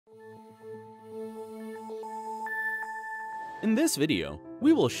In this video,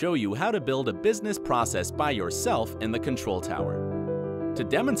 we will show you how to build a business process by yourself in the control tower. To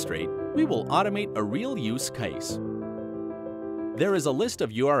demonstrate, we will automate a real use case. There is a list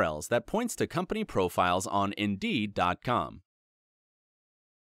of URLs that points to company profiles on Indeed.com.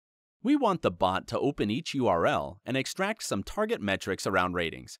 We want the bot to open each URL and extract some target metrics around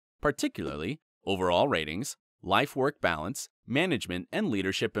ratings, particularly overall ratings, life-work balance, management, and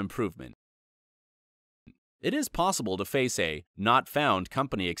leadership improvement. It is possible to face a not found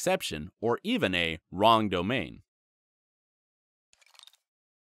company exception or even a wrong domain.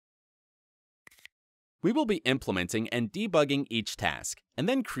 We will be implementing and debugging each task, and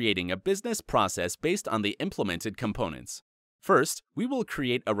then creating a business process based on the implemented components. First, we will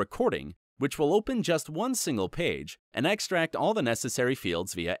create a recording, which will open just one single page and extract all the necessary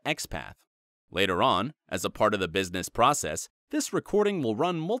fields via XPath. Later on, as a part of the business process, this recording will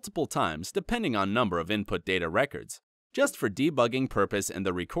run multiple times depending on number of input data records. Just for debugging purpose in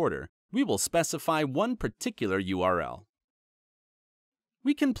the recorder, we will specify one particular URL.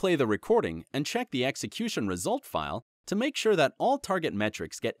 We can play the recording and check the execution result file to make sure that all target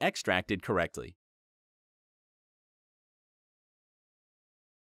metrics get extracted correctly.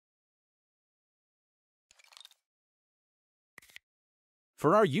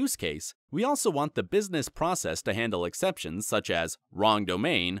 For our use case, we also want the business process to handle exceptions such as wrong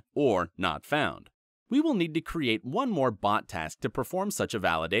domain or not found. We will need to create one more bot task to perform such a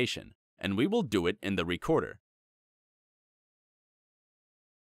validation, and we will do it in the recorder.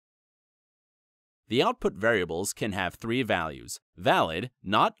 The output variables can have three values: valid,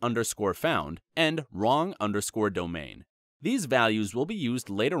 not_found, and wrong_domain. These values will be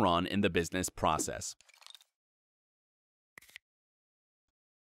used later on in the business process.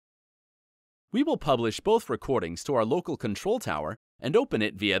 We will publish both recordings to our local control tower and open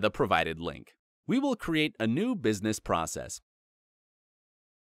it via the provided link. We will create a new business process.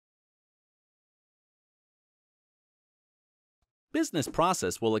 Business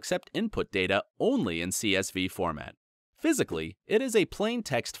process will accept input data only in CSV format. Physically, it is a plain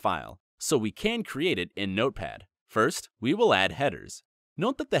text file, so we can create it in Notepad. First, we will add headers.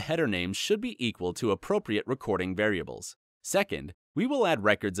 Note that the header names should be equal to appropriate recording variables. Second, we will add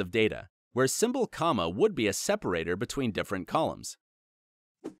records of data, where symbol comma would be a separator between different columns.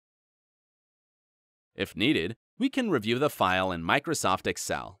 If needed, we can review the file in Microsoft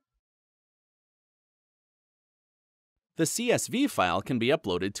Excel. The CSV file can be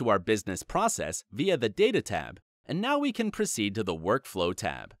uploaded to our business process via the Data tab, and now we can proceed to the Workflow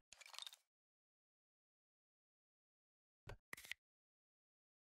tab.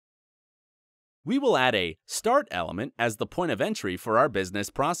 We will add a Start element as the point of entry for our business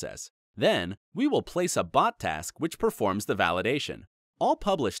process. Then, we will place a bot task which performs the validation. All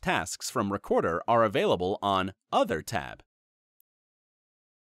published tasks from Recorder are available on Other tab.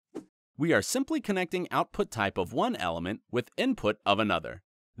 We are simply connecting output type of one element with input of another.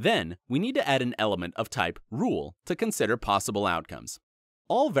 Then, we need to add an element of type rule to consider possible outcomes.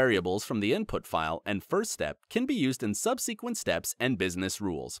 All variables from the input file and first step can be used in subsequent steps and business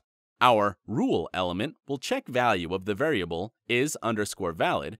rules. Our rule element will check value of the variable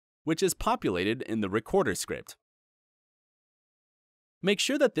is_valid, which is populated in the recorder script. Make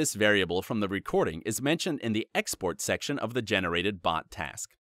sure that this variable from the recording is mentioned in the export section of the generated bot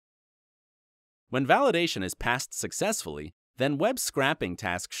task. When validation is passed successfully, then web scraping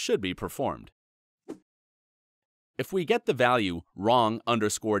tasks should be performed. If we get the value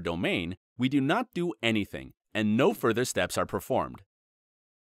wrong_domain, we do not do anything, and no further steps are performed.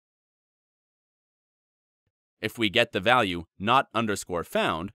 If we get the value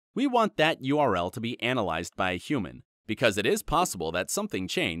not_found, we want that URL to be analyzed by a human, because it is possible that something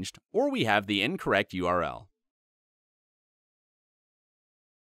changed or we have the incorrect URL.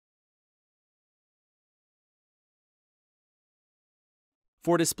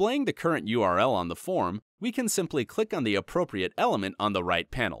 For displaying the current URL on the form, we can simply click on the appropriate element on the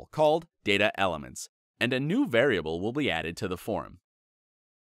right panel called Data Elements, and a new variable will be added to the form.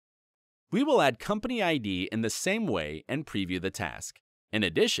 We will add company ID in the same way and preview the task. In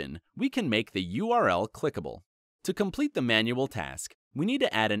addition, we can make the URL clickable. To complete the manual task, we need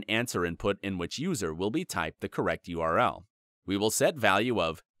to add an answer input in which user will be typed the correct URL. We will set value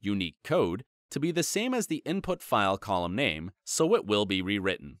of unique code to be the same as the input file column name, so it will be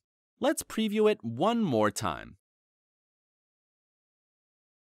rewritten. Let's preview it one more time.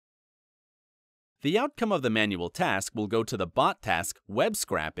 The outcome of the manual task will go to the bot task web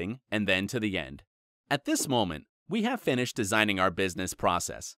scraping and then to the end. At this moment, we have finished designing our business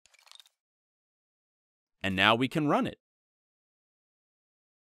process. And now we can run it.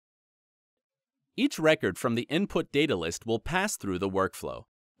 Each record from the input data list will pass through the workflow.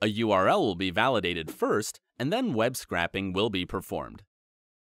 A URL will be validated first, and then web scraping will be performed.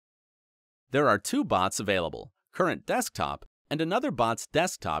 There are two bots available, Current Desktop and another bot's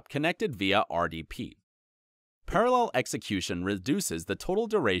desktop connected via RDP. Parallel execution reduces the total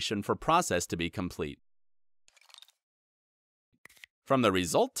duration for process to be complete. From the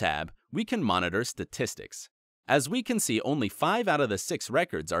Result tab, we can monitor statistics. As we can see, only 5 out of the 6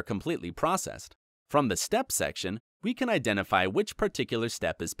 records are completely processed. From the Steps section, we can identify which particular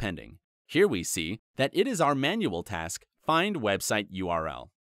step is pending. Here we see that it is our manual task, Find Website URL.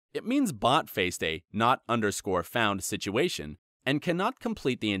 It means bot faced a not_found situation and cannot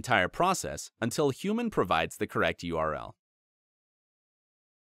complete the entire process until human provides the correct URL.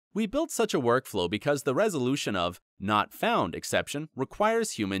 We built such a workflow because the resolution of not found exception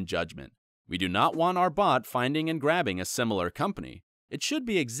requires human judgment. We do not want our bot finding and grabbing a similar company. It should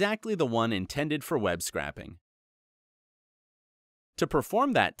be exactly the one intended for web scraping. To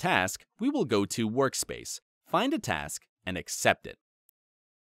perform that task, we will go to Workspace, find a task, and accept it.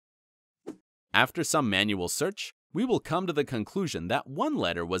 After some manual search, we will come to the conclusion that one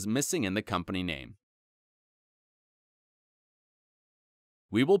letter was missing in the company name.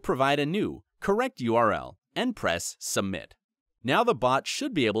 We will provide a new, correct URL and press Submit. Now the bot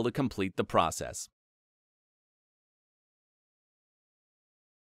should be able to complete the process.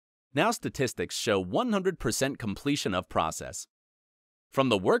 Now statistics show 100% completion of process. From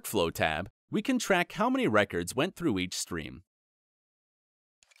the Workflow tab, we can track how many records went through each stream.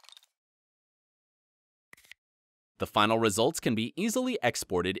 The final results can be easily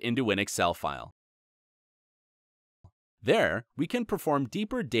exported into an Excel file. There, we can perform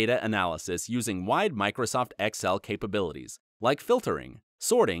deeper data analysis using wide Microsoft Excel capabilities, like filtering,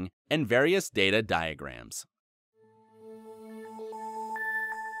 sorting, and various data diagrams.